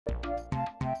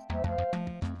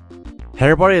Hey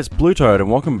everybody, it's BlueToad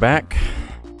and welcome back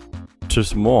to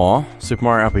some more Super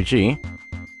Mario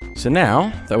RPG. So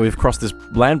now that we've crossed this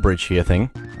land bridge here thing,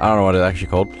 I don't know what it's actually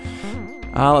called,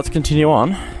 let's continue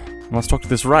on. Let's talk to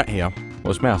this rat here.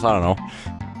 Or this mouse, I don't know.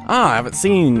 I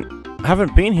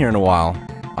haven't been here in a while.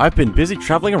 I've been busy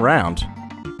traveling around.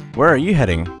 Where are you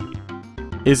heading?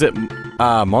 Is it,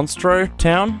 Monstro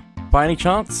Town, by any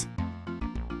chance?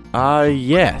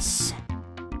 Yes.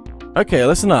 Okay,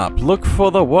 listen up. Look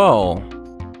for the whirl,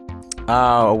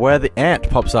 where the ant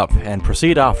pops up, and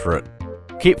proceed after it.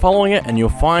 Keep following it and you'll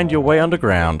find your way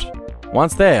underground.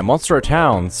 Once there, Monstro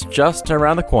Town's just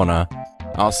around the corner.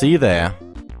 I'll see you there.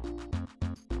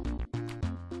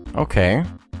 Okay.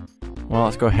 Well,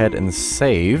 let's go ahead and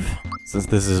save, since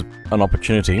this is an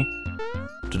opportunity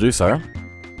to do so.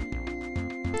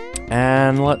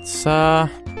 And let's,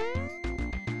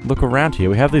 look around here.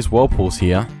 We have these whirlpools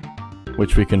here,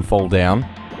 which we can fold down,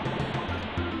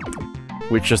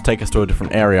 which just take us to a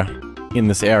different area in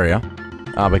this area,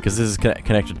 because this is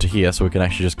connected to here, so we can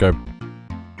actually just go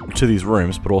to these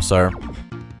rooms, but also,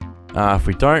 if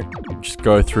we don't, just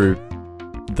go through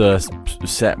the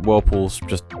set whirlpools,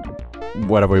 just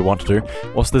whatever we want to do.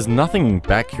 Also, there's nothing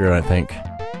back here, I don't think.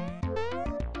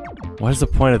 What is the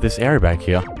point of this area back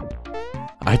here?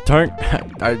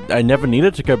 I never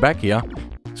needed to go back here,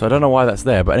 so I don't know why that's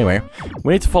there, but anyway.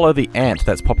 We need to follow the ant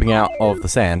that's popping out of the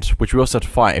sand, which we also have to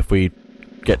fight if we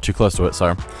get too close to it,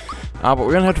 so. But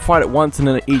we're gonna have to fight it once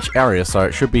in each area, so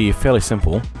it should be fairly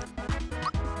simple.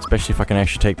 Especially if I can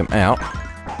actually take them out.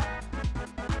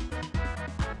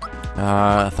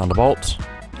 Thunderbolt.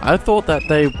 I thought that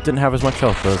they didn't have as much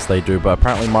health as they do, but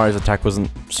apparently Mario's attack wasn't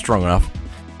strong enough.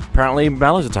 Apparently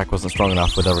Mallow's attack wasn't strong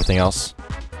enough with everything else.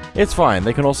 It's fine,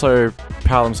 they can also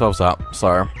power themselves up,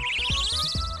 so.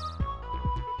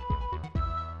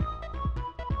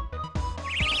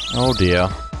 Oh dear.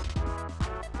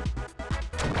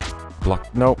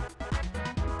 Block. Nope.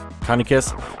 Tiny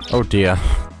kiss. Oh dear.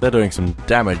 They're doing some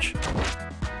damage.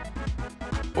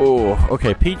 Oh,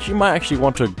 okay. Peach, you might actually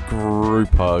want to group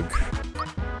hug.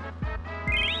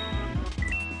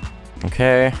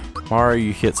 Okay. Mario,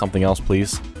 you hit something else,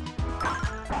 please.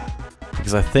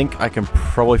 Because I think I can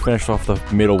probably finish off the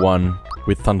middle one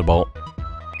with Thunderbolt.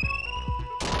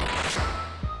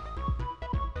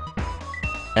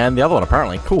 And the other one,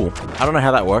 apparently. Cool. I don't know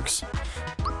how that works.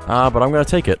 But I'm gonna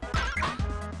take it.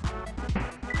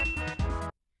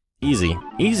 Easy.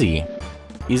 Easy.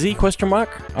 Easy, question mark?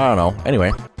 I don't know.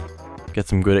 Anyway. Get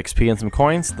some good XP and some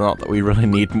coins. Not that we really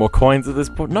need more coins at this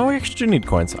point. No, we actually do need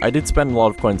coins. I did spend a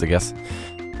lot of coins, I guess.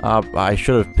 I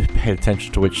should have paid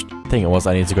attention to which thing it was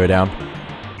I need to go down.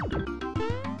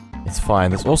 It's fine.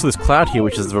 There's also this cloud here,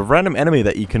 which is a random enemy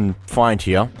that you can find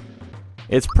here.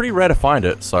 It's pretty rare to find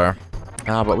it, so.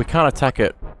 But we can't attack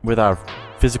it with our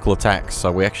physical attacks,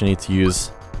 so we actually need to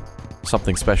use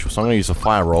something special. So I'm going to use a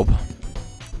fire rob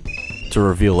to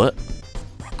reveal it.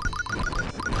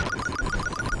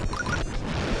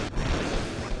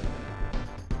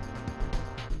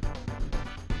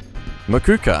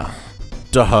 Makuka!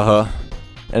 Duh!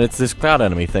 And it's this cloud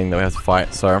enemy thing that we have to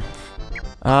fight, so.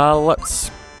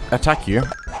 Let's attack you.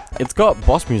 It's got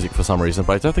boss music for some reason,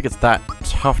 but I don't think it's that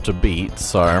tough to beat,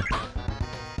 so.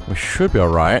 We should be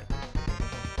alright.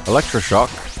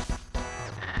 Electroshock.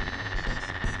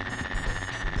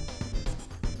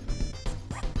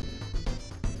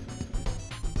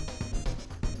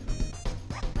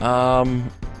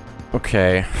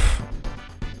 Okay.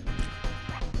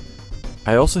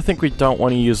 I also think we don't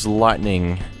want to use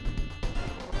lightning.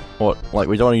 Or, like,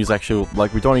 we don't want to use actual,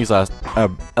 like, we don't want to use our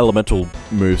elemental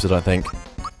moves, I don't think.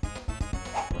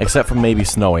 Except for maybe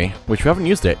Snowy, which we haven't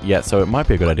used it yet, so it might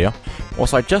be a good idea.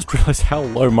 Also, I just realized how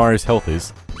low Mario's health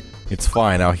is. It's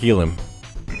fine, I'll heal him.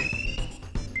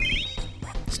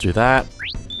 Let's do that.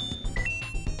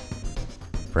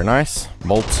 Very nice.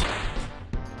 Bolt.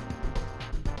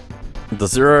 The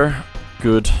zero.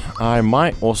 Good. I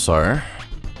might also.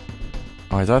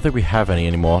 Oh, I don't think we have any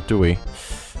anymore, do we?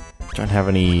 Don't have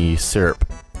any syrup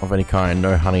of any kind,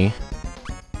 no honey.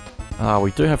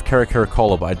 We do have Kara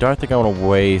Cola, but I don't think I want to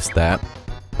waste that.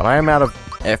 But I am out of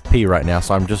FP right now,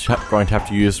 so I'm just going to have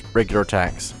to use regular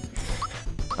attacks.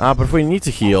 But if we need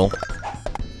to heal,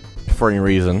 for any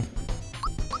reason,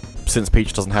 since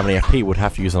Peach doesn't have any FP, we'd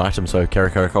have to use an item, so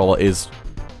Kara Cola is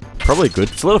probably good.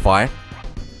 Solidify.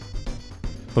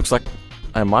 Looks like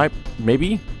I might,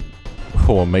 maybe?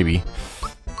 Or maybe.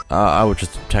 I would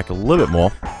just attack a little bit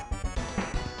more.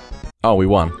 Oh, we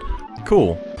won.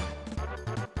 Cool.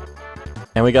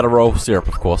 And we got a roll of syrup,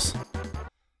 of course.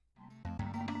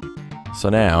 So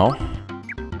now...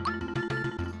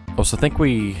 Also, I think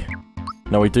we...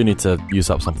 No, we do need to use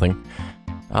up something.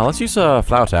 Let's use a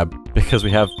flower tab, because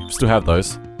we still have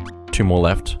those. 2 more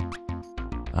left.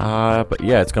 But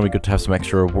yeah, it's gonna be good to have some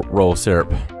extra royal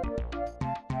syrup.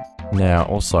 Now,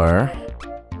 also,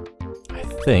 I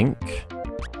think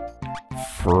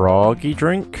froggy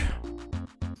drink?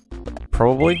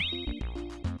 Probably?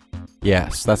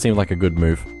 Yes, that seems like a good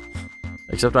move.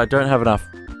 Except I don't have enough,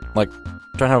 like,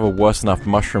 don't have a worse enough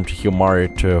mushroom to heal Mario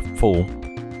to full.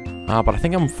 But I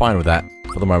think I'm fine with that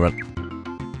for the moment.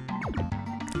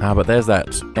 But there's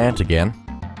that ant again.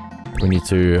 We need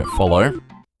to follow.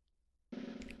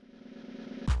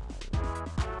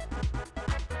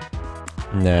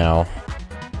 Now,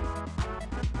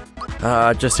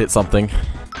 just hit something.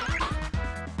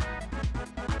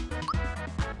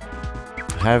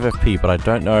 I have FP, but I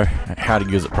don't know how to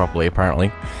use it properly,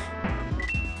 apparently.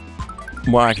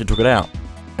 Well, I actually took it out.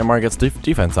 And Mario gets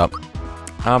defense up.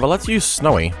 But let's use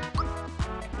Snowy.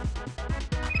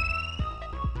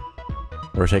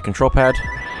 Rotate control pad.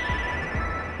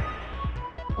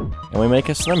 And we make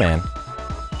a snowman.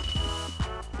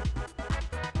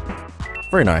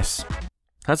 Very nice.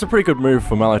 That's a pretty good move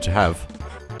for Mallow to have.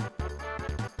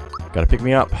 Gotta pick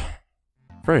me up.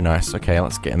 Very nice. Okay,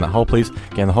 let's get in that hole, please.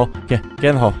 Get in the hole. Get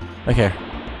in the hole. Okay.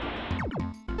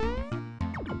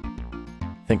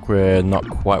 I think we're not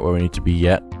quite where we need to be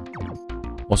yet.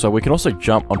 Also, we can also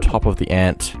jump on top of the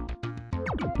ant.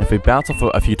 If we bounce off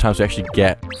a few times, we actually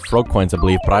get frog coins, I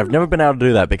believe. But I've never been able to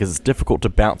do that because it's difficult to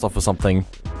bounce off of something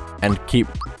and keep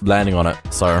landing on it.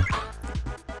 So,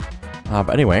 but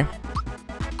anyway,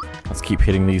 let's keep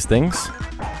hitting these things.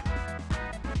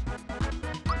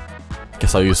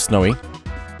 Guess I'll use Snowy.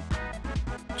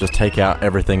 Just take out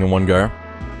everything in one go.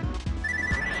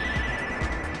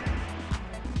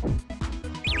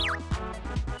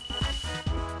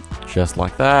 Just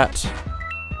like that.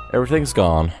 Everything's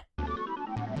gone.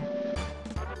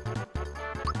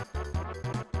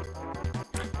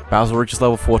 Bowser reaches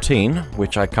level 14,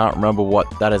 which I can't remember what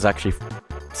that is actually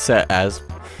set as.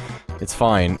 It's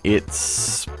fine.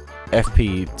 It's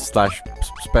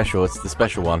FP/special. It's the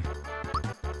special one.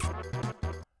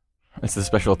 It's the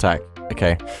special attack.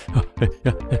 Okay.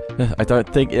 I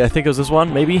think it was this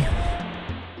one, maybe?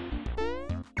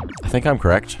 I think I'm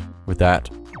correct with that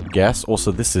guess.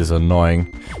 Also, this is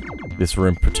annoying. This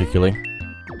room particularly.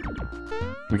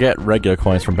 We get regular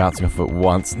coins from bouncing off it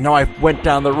once. No, I went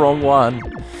down the wrong one!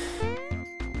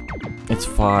 It's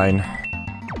fine.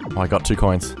 Oh, I got 2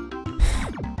 coins.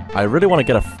 I really want to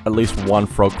get at least 1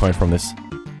 frog coin from this.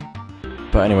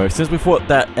 But anyway, since we fought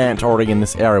that ant already in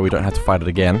this area, we don't have to fight it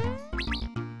again.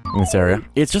 In this area.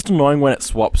 It's just annoying when it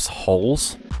swaps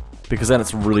holes, because then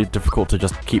it's really difficult to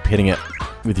just keep hitting it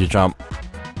with your jump.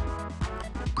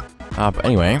 But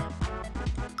anyway.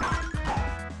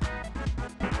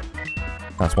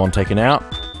 That's one taken out.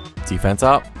 Defense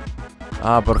up.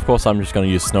 But of course I'm just going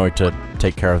to use Snowy to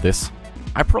take care of this.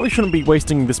 I probably shouldn't be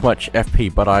wasting this much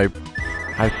FP, but I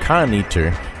kind of need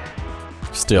to.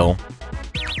 Still.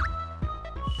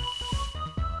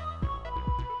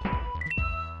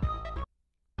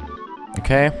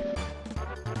 Okay.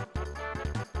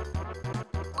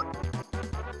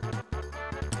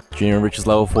 Geno reaches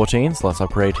level 14, so let's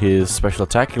upgrade his special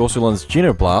attack. He also learns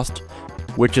Geno Blast,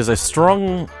 which is a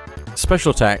strong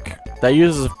special attack that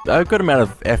uses a good amount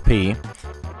of FP,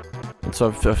 and so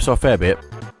a fair bit.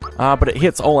 But it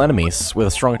hits all enemies with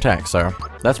a strong attack, so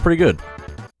that's pretty good.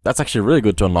 That's actually really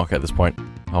good to unlock at this point.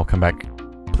 I'll come back,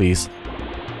 please.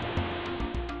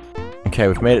 Okay,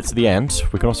 we've made it to the end.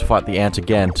 We can also fight the ant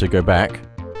again to go back,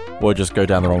 or just go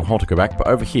down the wrong hole to go back. But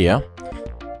over here,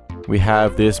 we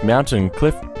have this mountain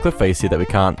cliff face here that we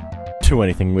can't do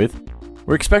anything with.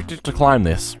 We're expected to climb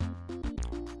this.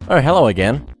 Oh, hello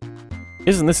again.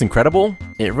 Isn't this incredible?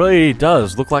 It really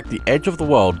does look like the edge of the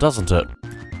world, doesn't it?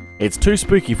 It's too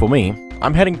spooky for me.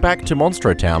 I'm heading back to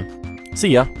Monstro Town. See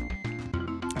ya.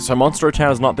 So Monstro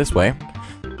Town is not this way.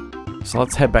 So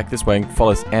let's head back this way and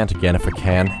follow this ant again if I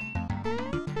can.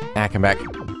 Come back.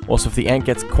 Also, if the ant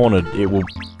gets cornered, it will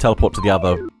teleport to the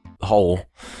other hole.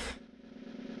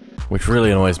 Which really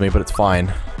annoys me, but it's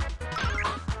fine.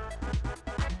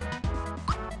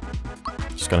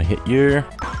 Just gonna hit you.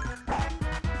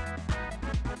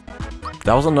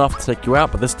 That wasn't enough to take you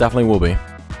out, but this definitely will be.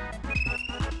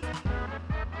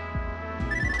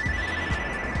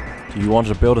 Do you want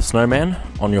to build a snowman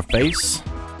on your face?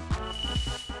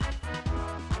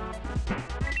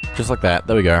 Just like that.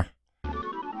 There we go.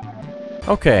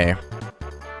 Okay.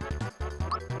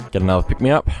 Get another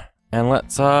pick-me-up. And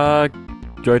let's, go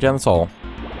down this hole.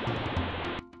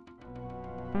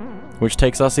 Which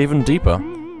takes us even deeper.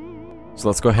 So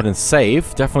let's go ahead and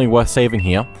save. Definitely worth saving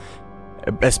here.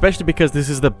 Especially because this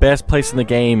is the best place in the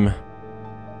game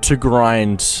to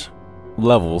grind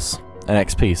levels and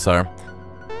XP, so...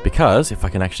 Because, if I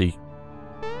can actually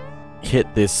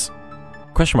hit this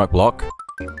question mark block,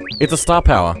 it's a star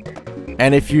power.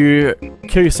 And if you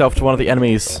kill yourself to one of the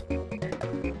enemies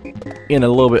in a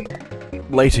little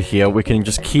bit later here, we can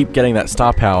just keep getting that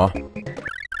star power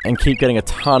and keep getting a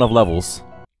ton of levels.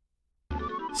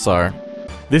 So,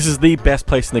 this is the best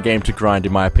place in the game to grind,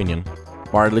 in my opinion.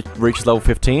 Mario reaches level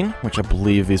 15, which I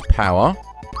believe is power.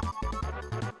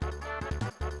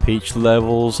 Peach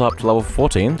levels up to level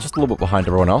 14, just a little bit behind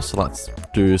everyone else, so let's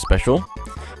do special.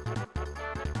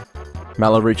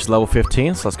 Mallow reaches level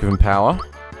 15, so let's give him power.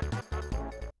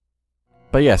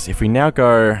 But yes, if we now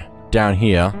go down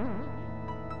here...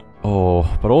 Oh,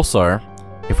 but also,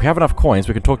 if we have enough coins,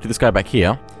 we can talk to this guy back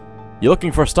here. You're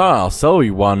looking for a star, I'll sell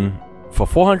you one for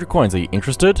 400 coins, are you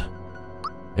interested?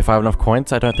 If I have enough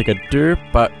coins, I don't think I do,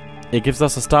 but it gives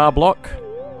us a star block.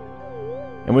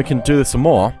 And we can do this some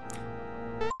more.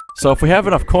 So if we have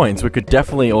enough coins, we could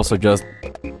definitely also just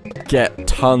get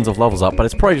tons of levels up, but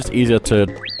it's probably just easier to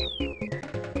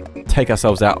take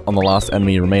ourselves out on the last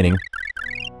enemy remaining.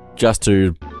 Just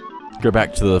to go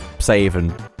back to the save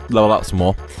and level up some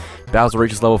more. Bowser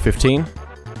reaches level 15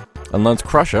 and learns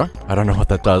Crusher. I don't know what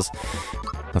that does.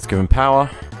 Let's give him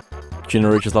power.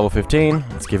 Junior reaches level 15.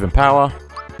 Let's give him power.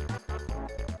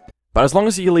 But as long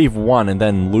as you leave one and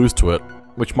then lose to it,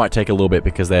 which might take a little bit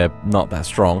because they're not that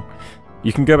strong,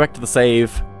 you can go back to the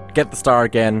save, get the star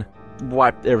again,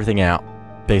 wipe everything out,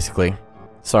 basically.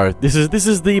 So this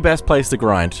is the best place to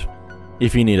grind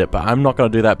if you need it, but I'm not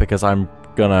going to do that because I'm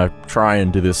gonna try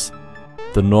and do this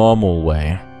the normal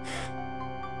way.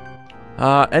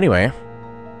 Anyway.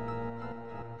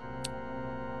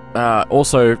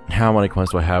 Also, how many coins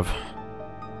do I have?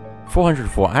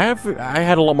 404. I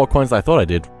had a lot more coins than I thought I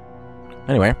did.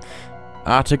 Anyway.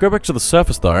 To go back to the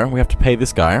surface though, we have to pay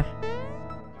this guy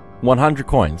 100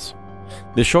 coins.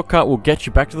 This shortcut will get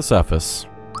you back to the surface.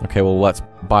 Okay, well let's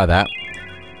buy that.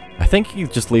 I think he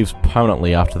just leaves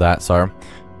permanently after that, so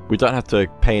we don't have to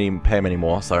pay him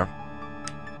anymore, so...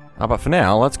 but for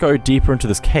now, let's go deeper into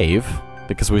this cave,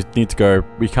 because we need to go...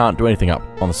 We can't do anything up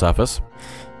on the surface.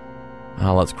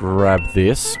 Let's grab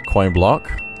this coin block.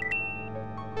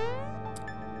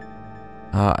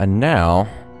 And now,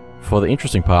 for the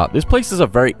interesting part, this place is a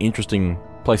very interesting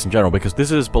place in general, because this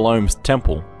is Balome's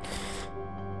temple.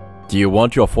 Do you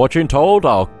want your fortune told?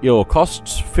 It'll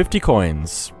cost 50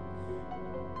 coins.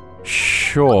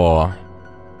 Sure.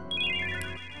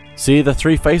 See the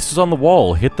 3 faces on the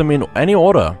wall, hit them in any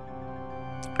order,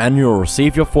 and you'll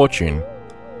receive your fortune.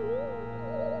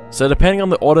 So depending on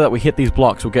the order that we hit these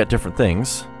blocks, we'll get different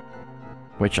things.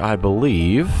 Which I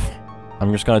believe...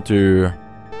 I'm just going to do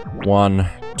 1,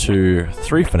 2,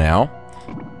 3 for now.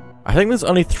 I think there's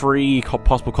only 3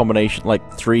 possible combinations,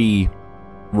 like 3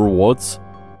 rewards.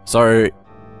 So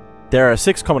there are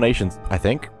 6 combinations, I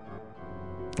think.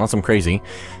 Unless I'm crazy.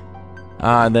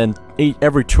 And then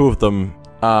every 2 of them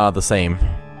are the same.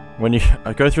 When you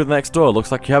go through the next door, it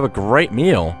looks like you have a great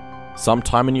meal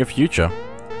sometime in your future.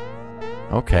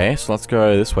 Okay, so let's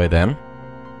go this way then.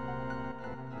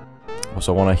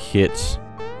 Also, I want to hit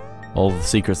all the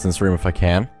secrets in this room if I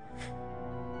can.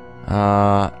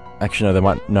 Actually, no, there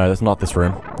might... No, that's not this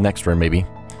room. Next room, maybe.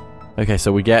 Okay,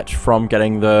 so we get, from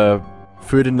getting the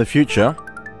food in the future,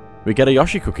 we get a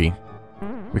Yoshi cookie.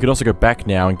 We could also go back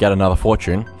now and get another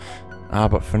fortune.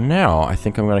 But for now, I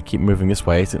think I'm going to keep moving this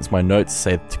way, since my notes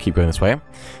say to keep going this way.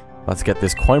 Let's get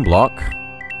this coin block.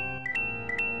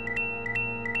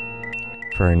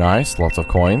 Very nice. Lots of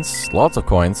coins. Lots of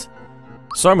coins.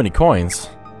 So many coins.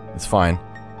 It's fine.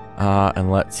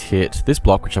 And let's hit this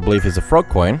block, which I believe is a frog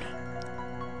coin.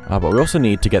 But we also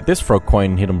need to get this frog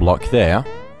coin hidden block there.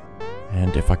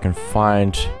 And if I can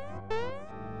find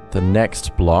the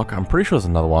next block, I'm pretty sure there's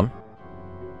another one.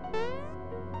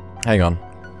 Hang on.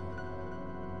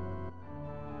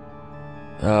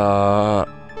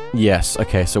 Yes,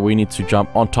 okay, so we need to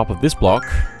jump on top of this block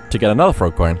to get another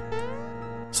frog coin.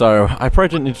 So, I probably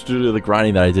didn't need to do the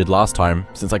grinding that I did last time,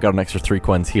 since I got an extra 3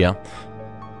 coins here.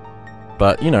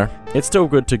 But, you know, it's still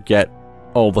good to get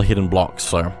all the hidden blocks,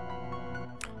 so...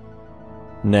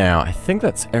 Now, I think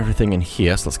that's everything in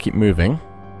here, so let's keep moving.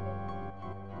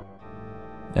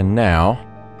 And now...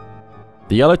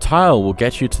 The yellow tile will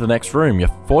get you to the next room. Your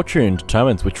fortune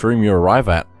determines which room you arrive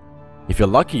at. If you're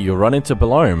lucky, you'll run into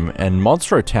Mallow, and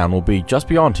Monstro Town will be just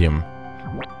beyond him.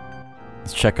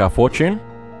 Let's check our fortune.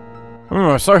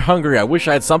 I'm so hungry, I wish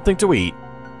I had something to eat.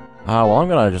 Well, I'm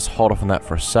gonna just hold off on that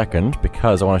for a second,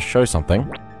 because I want to show something.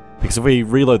 Because if we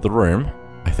reload the room,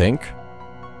 I think...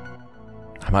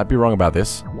 I might be wrong about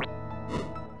this.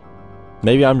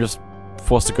 Maybe I'm just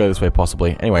forced to go this way,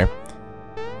 possibly. Anyway,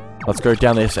 let's go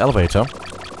down this elevator.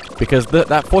 Because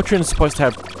that fortune is supposed to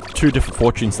have 2 different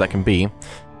fortunes that can be.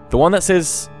 The one that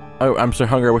says, "Oh, I'm so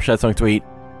hungry, I wish I had something to eat,"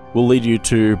 will lead you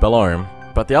to Mallow.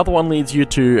 But the other one leads you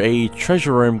to a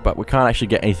treasure room, but we can't actually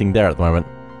get anything there at the moment.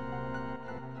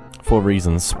 For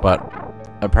reasons, but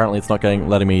apparently it's not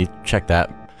letting me check that.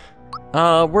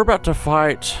 We're about to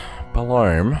fight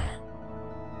Mallow,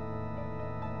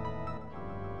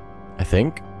 I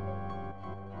think.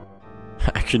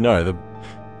 Actually, no,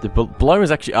 the Mallow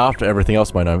is actually after everything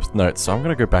else in my notes, so I'm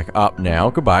gonna go back up now.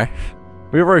 Goodbye.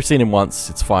 We've already seen him once,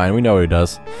 it's fine, we know what he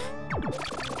does.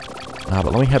 But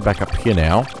let me head back up here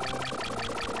now.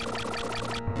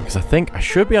 Because I think I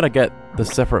should be able to get the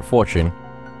separate fortune.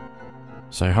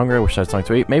 So hungry, wish I had something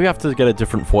to eat. Maybe I have to get a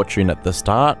different fortune at the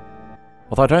start.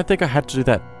 Although I don't think I had to do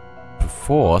that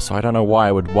before, so I don't know why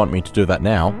I would want me to do that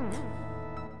now.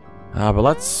 But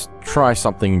let's try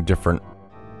something different.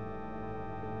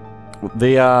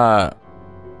 The,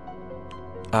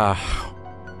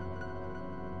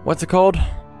 what's it called?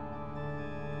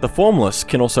 The Formless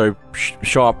can also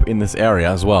show up in this area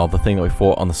as well, the thing that we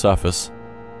fought on the surface.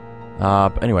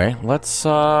 But anyway, let's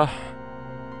get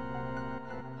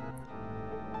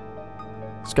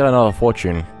another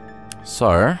fortune.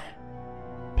 So,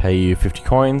 pay you 50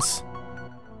 coins.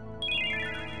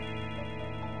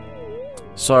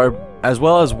 So, as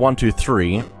well as 1, 2,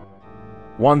 3,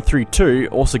 1, 3, 2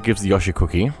 also gives the Yoshi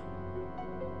cookie.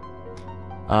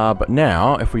 But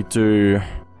now, if we do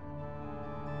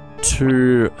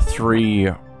 2, 3,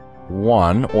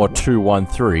 1, or 2, 1,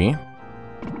 3...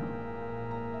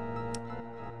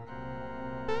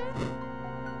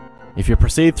 If you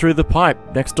proceed through the pipe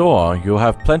next door, you'll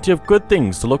have plenty of good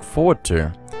things to look forward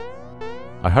to.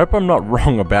 I hope I'm not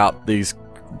wrong about these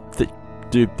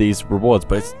rewards,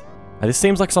 but this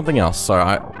seems like something else, so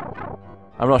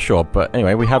I'm not sure. But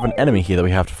anyway, we have an enemy here that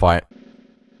we have to fight.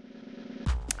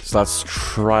 So let's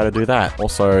try to do that.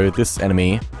 Also, this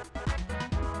enemy,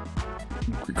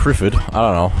 Griffith, I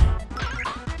don't know.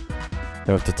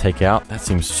 They have to take out. That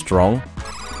seems strong.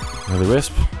 Really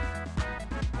Wisp.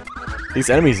 These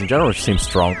enemies in general seem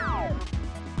strong.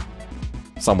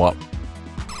 Somewhat.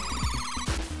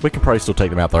 We can probably still take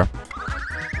them out though.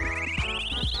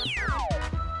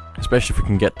 Especially if we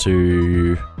can get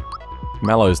to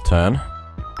Mallow's turn.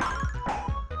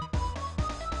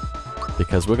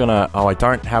 Because we're gonna... Oh, I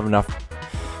don't have enough...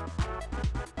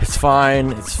 It's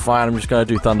fine, it's fine, I'm just gonna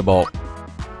do Thunderbolt.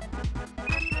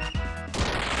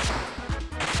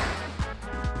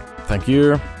 Thank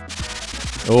you.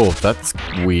 Oh, that's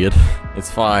weird. It's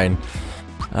fine.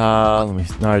 Let me...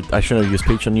 No, I shouldn't have used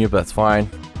Peach on you, but that's fine.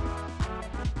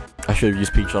 I should have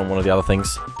used Peach on one of the other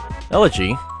things.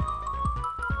 Elegy?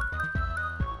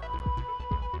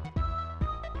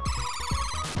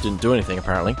 Didn't do anything,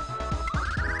 apparently.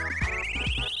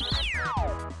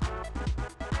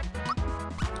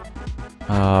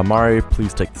 Mario,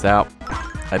 please take this out.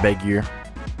 I beg you.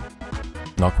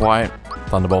 Not quite.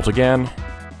 Thunderbolt again.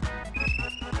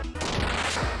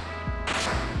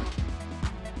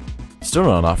 Still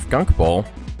not enough. Gunk Ball.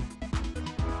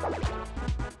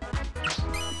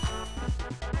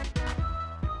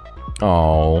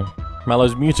 Oh,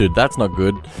 Mallow's muted. That's not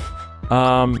good.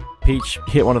 Peach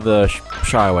hit one of the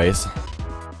Shyeways.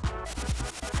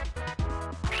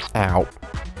 Ow.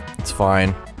 It's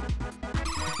fine.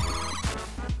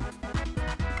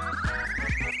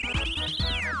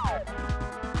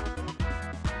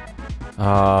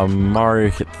 Mario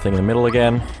hit the thing in the middle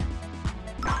again.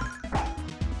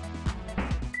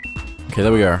 Okay,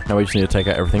 there we go. Now we just need to take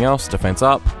out everything else. Defense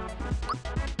up.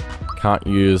 Can't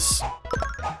use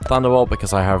Thunderbolt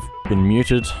because I have been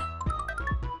muted.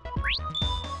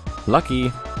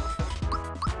 Lucky.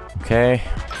 Okay,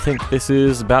 I think this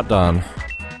is about done.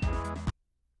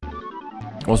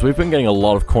 Also, we've been getting a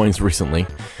lot of coins recently.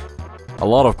 A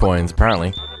lot of coins,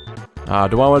 apparently.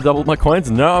 Do I want to double my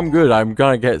coins? No, I'm good. I'm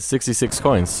gonna get 66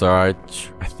 coins, so I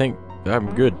think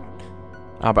I'm good.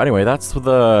 But anyway, that's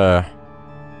the...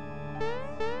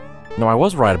 No, I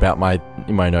was right about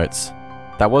in my notes.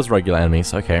 That was regular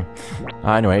enemies, okay.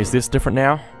 Anyway, is this different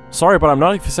now? Sorry, but I'm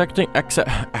not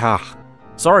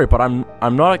Sorry, but I'm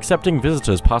not accepting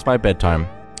visitors past my bedtime.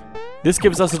 This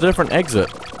gives us a different exit.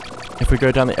 If we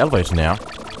go down the elevator now.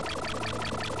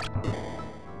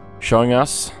 Showing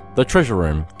us the treasure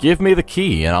room. Give me the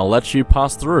key and I'll let you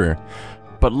pass through.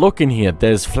 But look in here,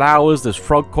 there's flowers, there's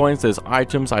frog coins, there's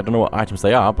items. I don't know what items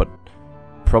they are, but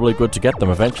probably good to get them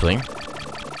eventually.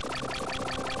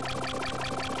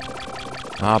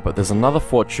 But there's another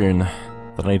fortune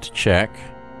that I need to check.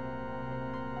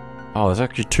 Oh, there's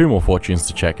actually 2 more fortunes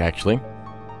to check, actually.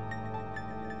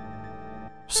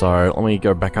 So, let me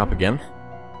go back up again.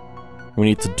 We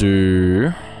need to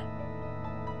do...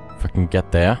 If I can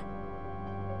get there.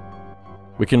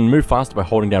 We can move faster by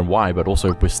holding down Y, but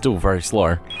also we're still very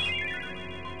slow.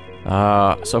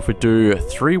 So if we do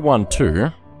 3, 1,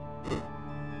 2...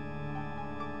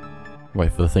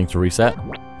 Wait for the thing to reset.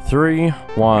 3,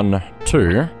 1,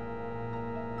 2...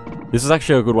 This is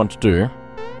actually a good one to do.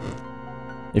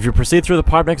 If you proceed through the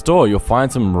pipe next door, you'll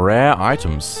find some rare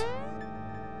items.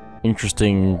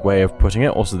 Interesting way of putting it.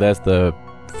 Also, there's the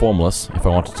Formless, if I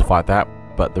wanted to fight that,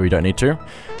 but we don't need to.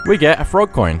 We get a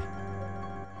frog coin.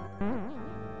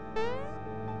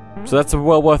 So that's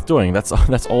well worth doing. That's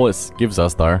all it gives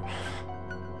us, though.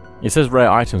 It says rare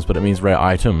items, but it means rare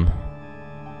item.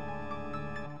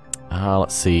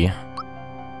 Let's see.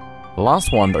 The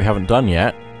last one that we haven't done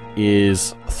yet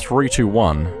is 3, 2,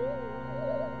 1.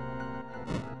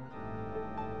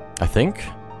 I think.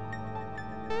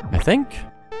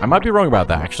 I might be wrong about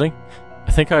that, actually.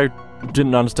 I think I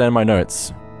didn't understand my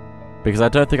notes. Because I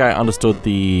don't think I understood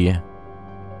the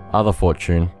other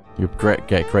fortune. You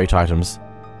get great items.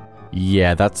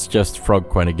 Yeah, that's just frog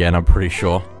coin again, I'm pretty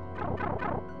sure.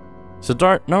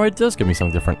 So no, it does give me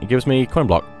something different. It gives me coin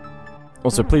block.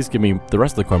 Also, please give me the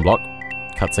rest of the coin block.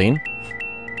 Cutscene.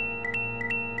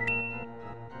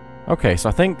 Okay, so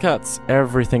I think that's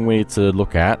everything we need to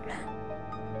look at.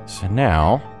 So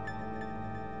now...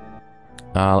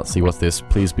 let's see, what's this?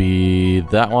 Please be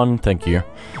that one, thank you.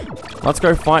 Let's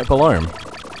go fight below him.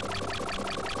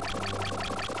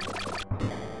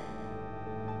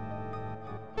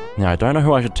 Now, I don't know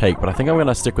who I should take, but I think I'm going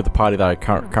to stick with the party that I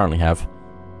currently have.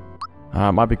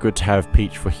 It might be good to have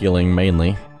Peach for healing,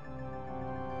 mainly.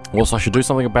 Also, I should do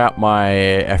something about my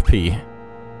FP.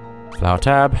 Flower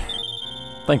tab.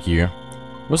 Thank you.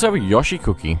 We also have a Yoshi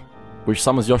cookie, which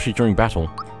summons Yoshi during battle.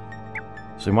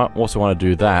 So we might also want to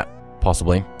do that,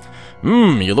 possibly.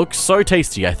 Mmm, you look so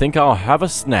tasty. I think I'll have a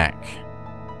snack.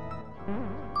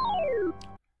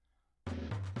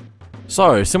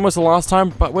 So, similar to the last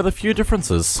time, but with a few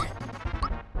differences.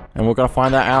 And we're going to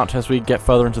find that out as we get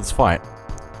further into this fight.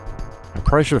 I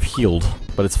probably should have healed,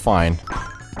 but it's fine.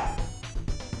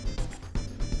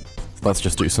 Let's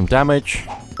just do some damage.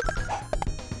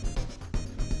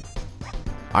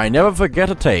 I never forget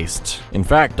a taste. In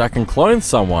fact, I can clone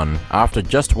someone after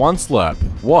just one slurp.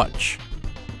 Watch.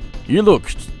 You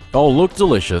look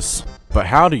delicious, but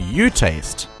how do you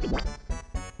taste?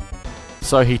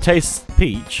 So he tastes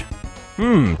peach.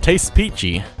 Tastes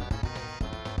peachy.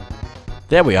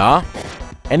 There we are.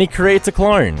 And he creates a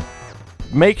clone.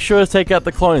 Make sure to take out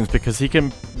the clones because he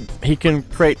can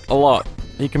create a lot.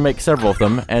 He can make several of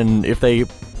them, and if they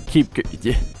keep...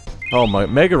 Oh my,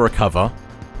 Mega Recover?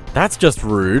 That's just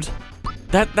rude.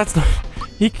 That's not...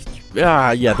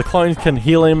 yeah, the clones can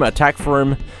heal him, attack for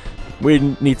him. We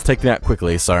need to take them out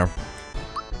quickly, so...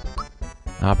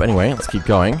 but anyway, let's keep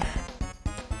going.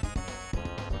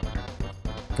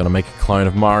 Gonna make a clone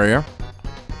of Mario.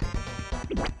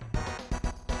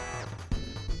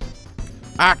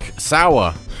 Ack!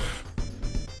 Sour!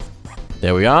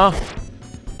 There we are.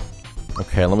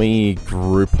 Okay, let me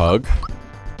group hug.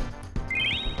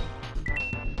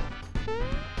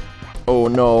 Oh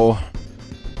no.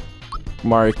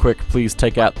 Mario, quick, please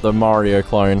take out the Mario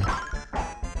clone.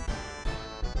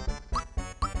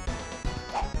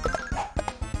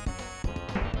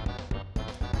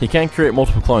 He can create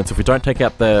multiple clones. If we don't take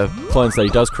out the clones that he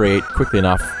does create quickly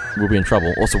enough, we'll be in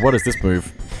trouble. Also, what is this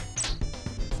move?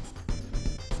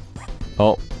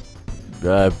 Oh.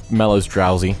 Mallow's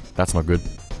drowsy. That's not good.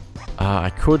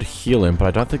 I could heal him, but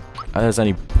I don't think there's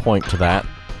any point to that.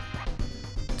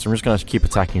 So I'm just going to keep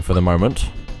attacking for the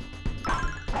moment.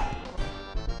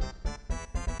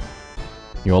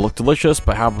 You all look delicious,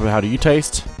 but how do you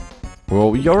taste?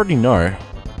 Well, you already know.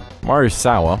 Mario's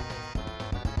sour.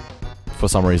 For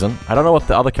some reason. I don't know what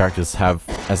the other characters have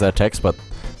as their text, but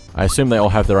I assume they all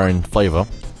have their own flavor.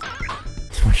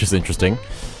 Which is interesting.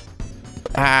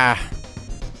 Ah!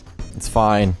 It's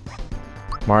fine.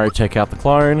 Mario, take out the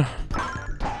clone.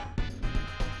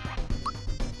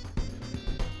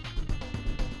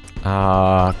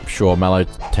 Sure, Mallow,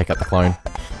 take out the clone.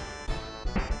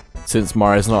 Since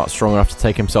Mario's not strong enough to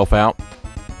take himself out.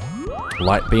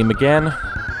 Light beam again.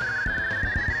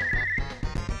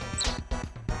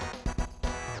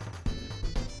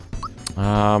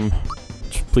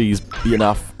 Please be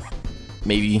enough.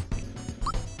 Maybe.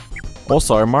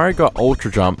 Also, Mario got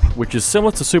Ultra Jump, which is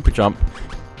similar to Super Jump,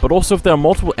 but also if there are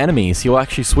multiple enemies, he'll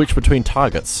actually switch between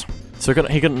targets. So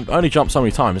he can only jump so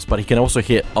many times, but he can also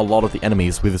hit a lot of the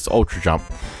enemies with his Ultra Jump.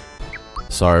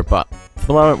 So, but for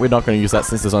the moment, we're not going to use that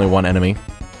since there's only one enemy.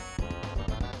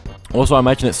 Also, I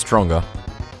imagine it's stronger.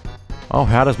 Oh,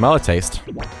 how does Mallow taste?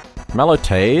 Mallow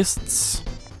tastes...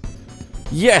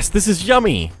 Yes, this is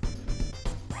yummy!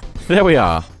 There we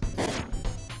are.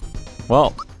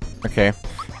 Well, okay.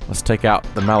 Let's take out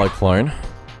the Mallow clone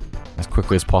as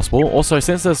quickly as possible. Also,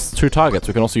 since there's 2 targets,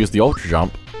 we can also use the Ultra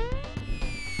Jump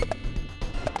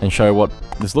and show what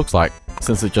this looks like,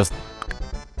 since it just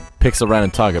picks a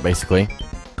random target, basically.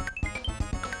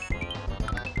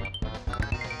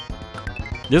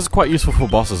 This is quite useful for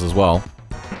bosses as well.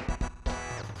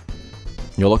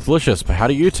 You look delicious, but how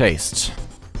do you taste?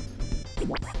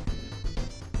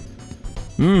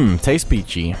 Mmm, taste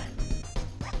peachy.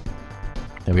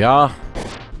 There we are.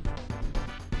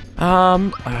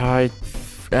 I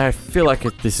feel like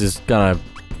this is gonna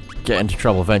get into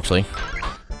trouble eventually.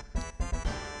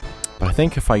 But I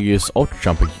think if I use Ultra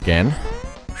Jump again,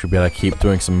 I should be able to keep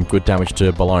doing some good damage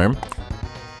to Mallow.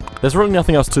 There's really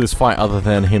nothing else to this fight other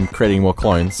than him creating more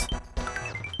clones.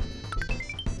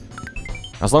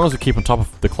 As long as we keep on top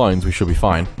of the clones, we should be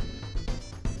fine.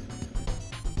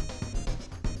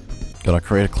 Gotta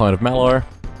create a clone of Mallow.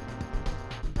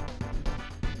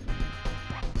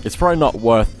 It's probably not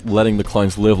worth letting the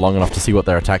clones live long enough to see what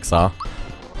their attacks are.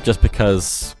 Just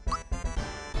because...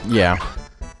 yeah.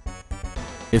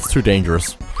 It's too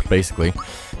dangerous, basically.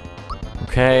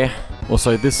 Okay.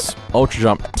 Also, this Ultra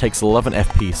Jump takes 11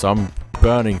 FP, so I'm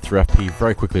burning through FP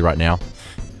very quickly right now.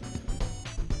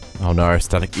 Oh no,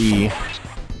 static E.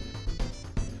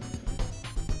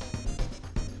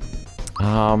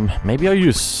 Maybe I'll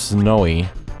use Snowy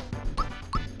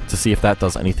to see if that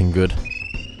does anything good.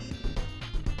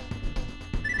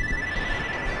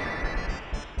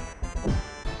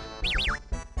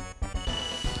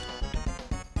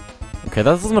 Okay, that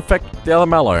doesn't affect the other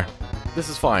Mallow. This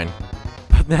is fine.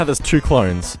 But now there's 2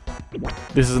 clones.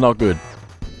 This is not good.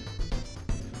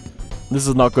 This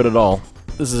is not good at all.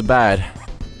 This is bad.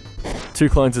 2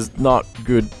 clones is not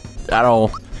good at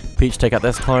all. Peach, take out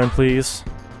this clone, please.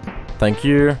 Thank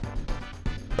you.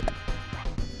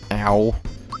 Ow.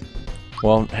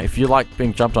 Well, if you like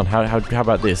being jumped on, how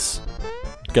about this?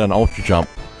 Get an Ultra Jump.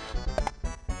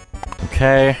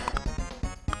 Okay.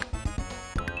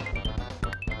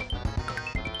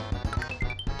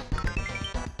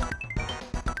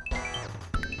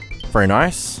 Very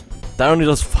nice. That only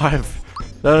does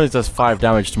 5. That only does 5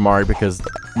 damage to Mari because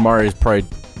Mari is probably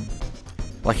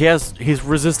like he's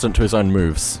resistant to his own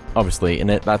moves, obviously, and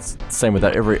that's the same with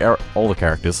all the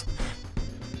characters.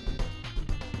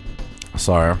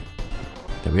 So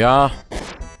there we are.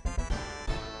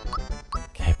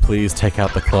 Okay, please take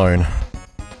out the clone.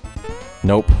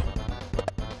 Nope.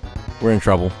 We're in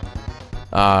trouble.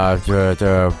 I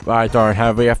don't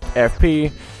have the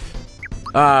FP.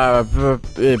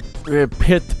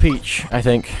 Hit the Peach, I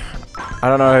think. I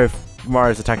don't know if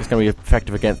Mario's attack is going to be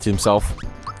effective against himself.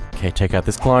 Okay, take out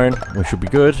this clone. We should be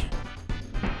good.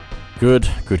 Good,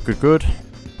 good, good, good.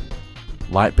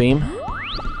 Light Beam.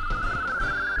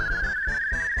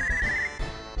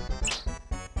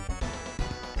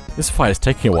 This fight is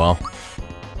taking a while.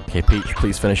 Okay, Peach,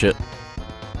 please finish it.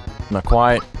 Not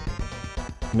quite.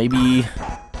 Maybe.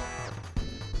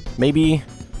 Maybe.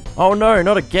 Oh no,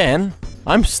 not again!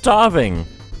 I'm starving!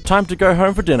 Time to go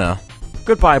home for dinner.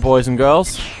 Goodbye, boys and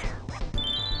girls.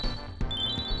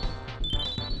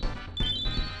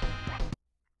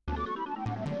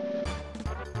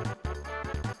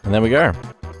 And there we go.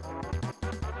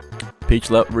 Peach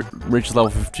reaches level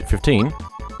 15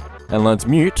 and learns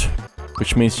Mute,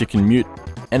 which means she can mute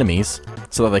enemies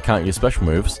so that they can't use special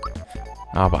moves.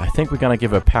 But I think we're gonna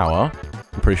give her power.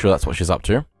 I'm pretty sure that's what she's up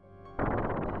to.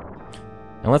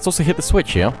 And let's also hit the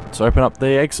switch here to open up the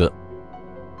exit.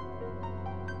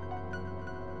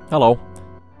 Hello.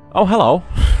 Oh, hello.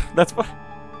 That's what...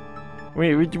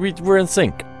 We're in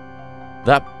sync.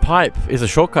 That pipe is a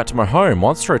shortcut to my home,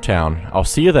 Monstro Town. I'll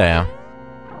see you there.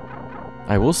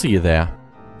 I will see you there.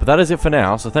 But that is it for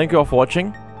now, so thank you all for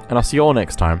watching, and I'll see you all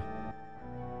next time.